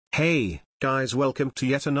Hey, guys, welcome to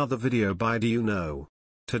yet another video by Do You Know?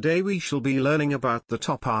 Today we shall be learning about the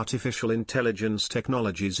top artificial intelligence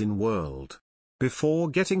technologies in world. Before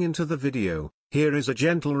getting into the video, here is a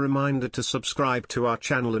gentle reminder to subscribe to our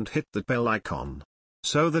channel and hit the bell icon,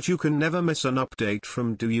 so that you can never miss an update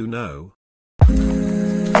from Do You Know?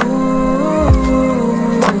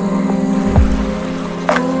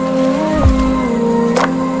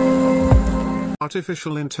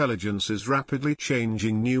 Artificial intelligence is rapidly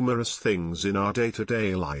changing numerous things in our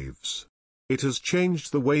day-to-day lives. It has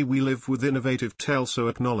changed the way we live with innovative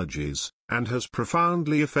technologies, and has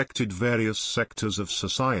profoundly affected various sectors of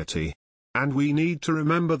society. And we need to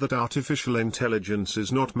remember that artificial intelligence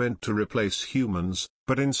is not meant to replace humans,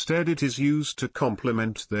 but instead it is used to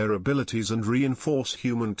complement their abilities and reinforce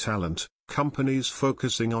human talent. Companies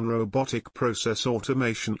focusing on robotic process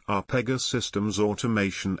automation are Pegasystems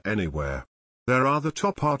Automation Anywhere. There are the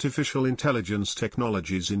top artificial intelligence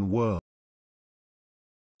technologies in world.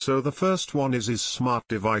 So the first one is smart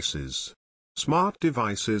devices. Smart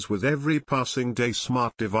devices. With every passing day,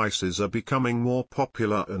 smart devices are becoming more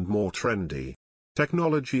popular and more trendy.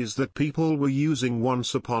 Technologies that people were using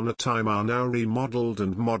once upon a time are now remodeled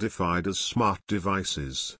and modified as smart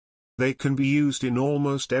devices. They can be used in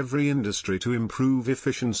almost every industry to improve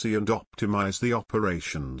efficiency and optimize the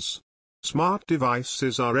operations. Smart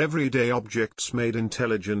devices are everyday objects made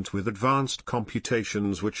intelligent with advanced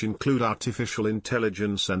computations which include artificial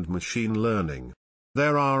intelligence and machine learning.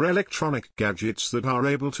 There are electronic gadgets that are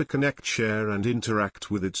able to connect, share and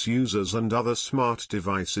interact with its users and other smart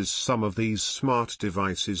devices. Some of these smart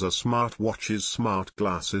devices are smart watches, smart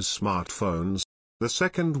glasses, smartphones. The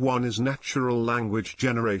second one is natural language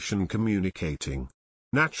generation communicating.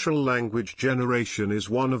 Natural language generation is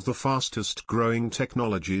one of the fastest growing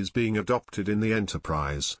technologies being adopted in the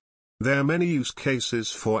enterprise. There are many use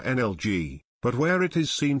cases for NLG, but where it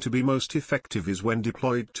is seen to be most effective is when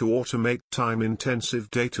deployed to automate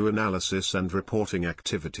time-intensive data analysis and reporting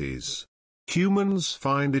activities. Humans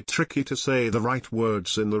find it tricky to say the right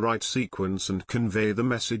words in the right sequence and convey the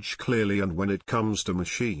message clearly, and when it comes to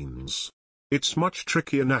machines, it's much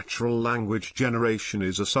trickier. Natural language generation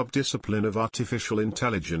is a subdiscipline of artificial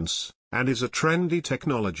intelligence, and is a trendy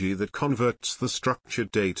technology that converts the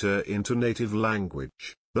structured data into native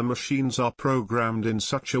language. The machines are programmed in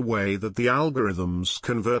such a way that the algorithms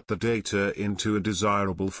convert the data into a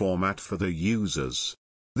desirable format for the users.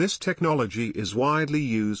 This technology is widely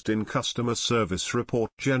used in customer service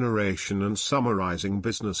report generation and summarizing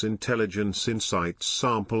business intelligence insights.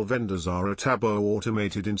 Sample vendors are Atabo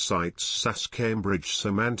Automated Insights, SAS Cambridge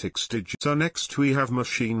Semantics Digit. So next we have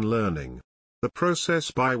machine learning. The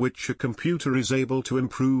process by which a computer is able to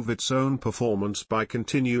improve its own performance by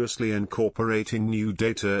continuously incorporating new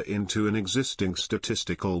data into an existing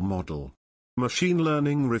statistical model. Machine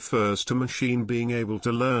learning refers to machine being able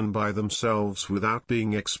to learn by themselves without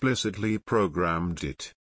being explicitly programmed.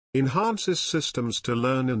 It enhances systems to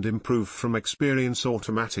learn and improve from experience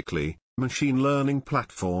automatically. Machine learning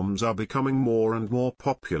platforms are becoming more and more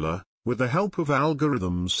popular. With the help of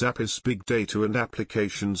algorithms, APIs, big data and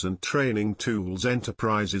applications and training tools,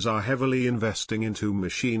 enterprises are heavily investing into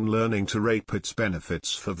machine learning to reap its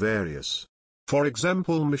benefits for various. For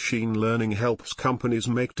example, machine learning helps companies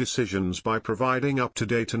make decisions by providing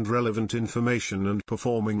up-to-date and relevant information and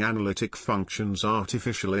performing analytic functions.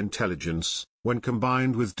 Artificial intelligence, when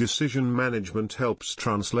combined with decision management, helps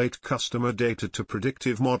translate customer data to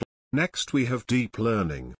predictive models. Next we have deep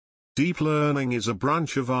learning. Deep learning is a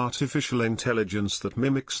branch of artificial intelligence that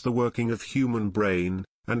mimics the working of human brain,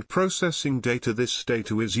 and processing data. This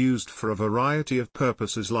data is used for a variety of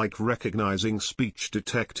purposes like recognizing speech,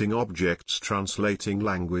 detecting objects, translating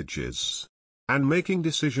languages, and making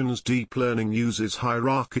decisions. Deep learning uses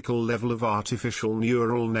hierarchical level of artificial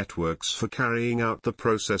neural networks for carrying out the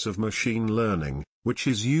process of machine learning, which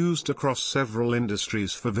is used across several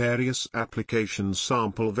industries for various applications.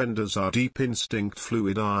 Sample vendors are Deep Instinct,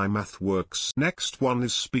 Fluid Eye, MathWorks. Next one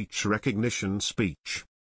is speech recognition.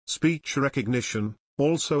 Speech recognition,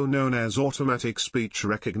 also known as automatic speech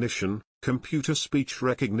recognition, computer speech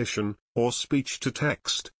recognition, or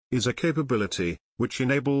speech-to-text, is a capability which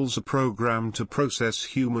enables a program to process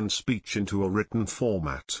human speech into a written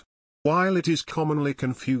format. While it is commonly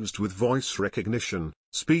confused with voice recognition,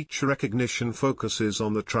 speech recognition focuses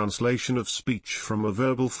on the translation of speech from a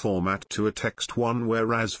verbal format to a text one,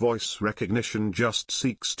 whereas voice recognition just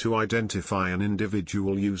seeks to identify an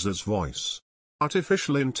individual user's voice.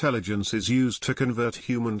 Artificial intelligence is used to convert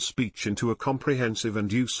human speech into a comprehensive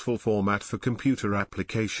and useful format for computer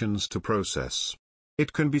applications to process.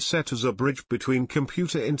 It can be set as a bridge between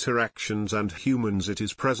computer interactions and humans. It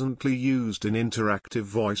is presently used in interactive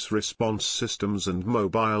voice response systems and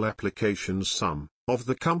mobile applications. Some of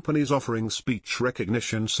the companies offering speech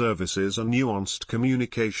recognition services are Nuanced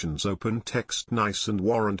Communications, Open Text, NICE and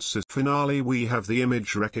Warrant Sys. Finally, we have the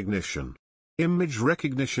image recognition. Image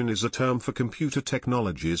recognition is a term for computer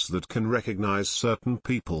technologies that can recognize certain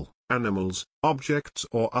people, animals, objects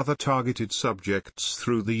or other targeted subjects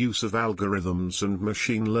through the use of algorithms and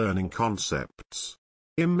machine learning concepts.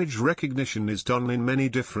 Image recognition is done in many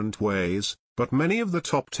different ways, but many of the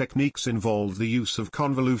top techniques involve the use of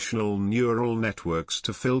convolutional neural networks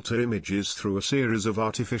to filter images through a series of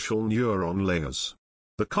artificial neuron layers.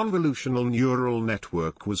 The convolutional neural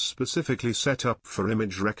network was specifically set up for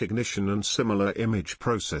image recognition and similar image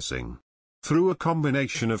processing. Through a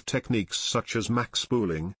combination of techniques such as max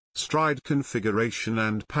pooling, stride configuration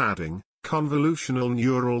and padding, convolutional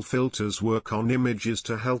neural filters work on images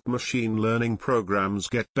to help machine learning programs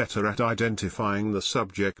get better at identifying the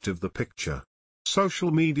subject of the picture.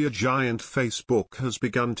 Social media giant Facebook has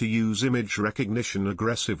begun to use image recognition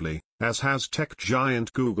aggressively, as has tech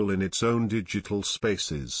giant Google in its own digital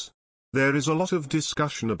spaces. There is a lot of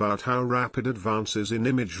discussion about how rapid advances in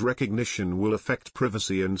image recognition will affect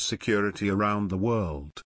privacy and security around the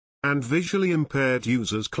world. And visually impaired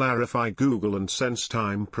users clarify Google and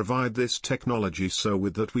SenseTime provide this technology. So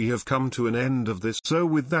with that we have come to an end of this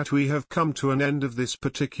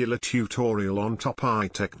particular tutorial on top AI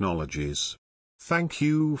technologies. Thank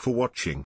you for watching.